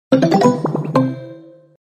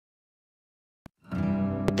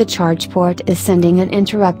The charge port is sending an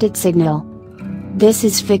interrupted signal. This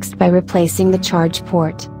is fixed by replacing the charge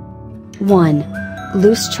port. 1.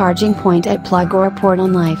 Loose charging point at plug or port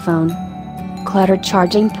on iPhone. Cluttered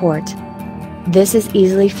charging port. This is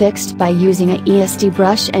easily fixed by using an ESD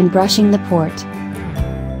brush and brushing the port.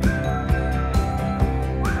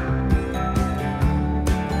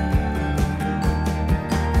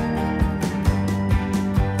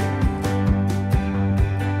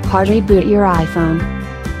 Hard reboot your iPhone.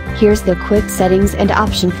 Here's the quick settings and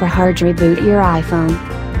option for hard reboot your iPhone.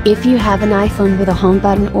 If you have an iPhone with a home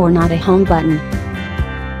button or not a home button.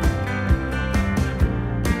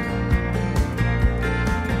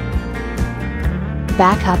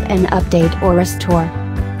 Backup and update or restore.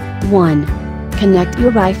 1. Connect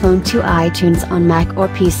your iPhone to iTunes on Mac or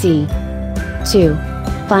PC. 2.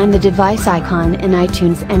 Find the device icon in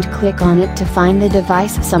iTunes and click on it to find the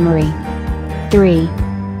device summary. 3.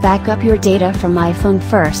 Back up your data from iPhone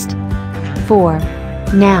first. 4.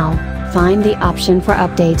 Now, find the option for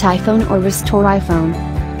Update iPhone or Restore iPhone.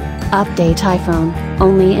 Update iPhone,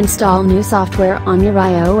 only install new software on your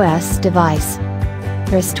iOS device.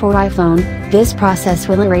 Restore iPhone, this process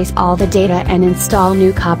will erase all the data and install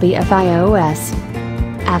new copy of iOS.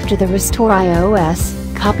 After the Restore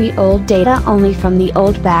iOS, copy old data only from the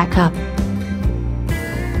old backup.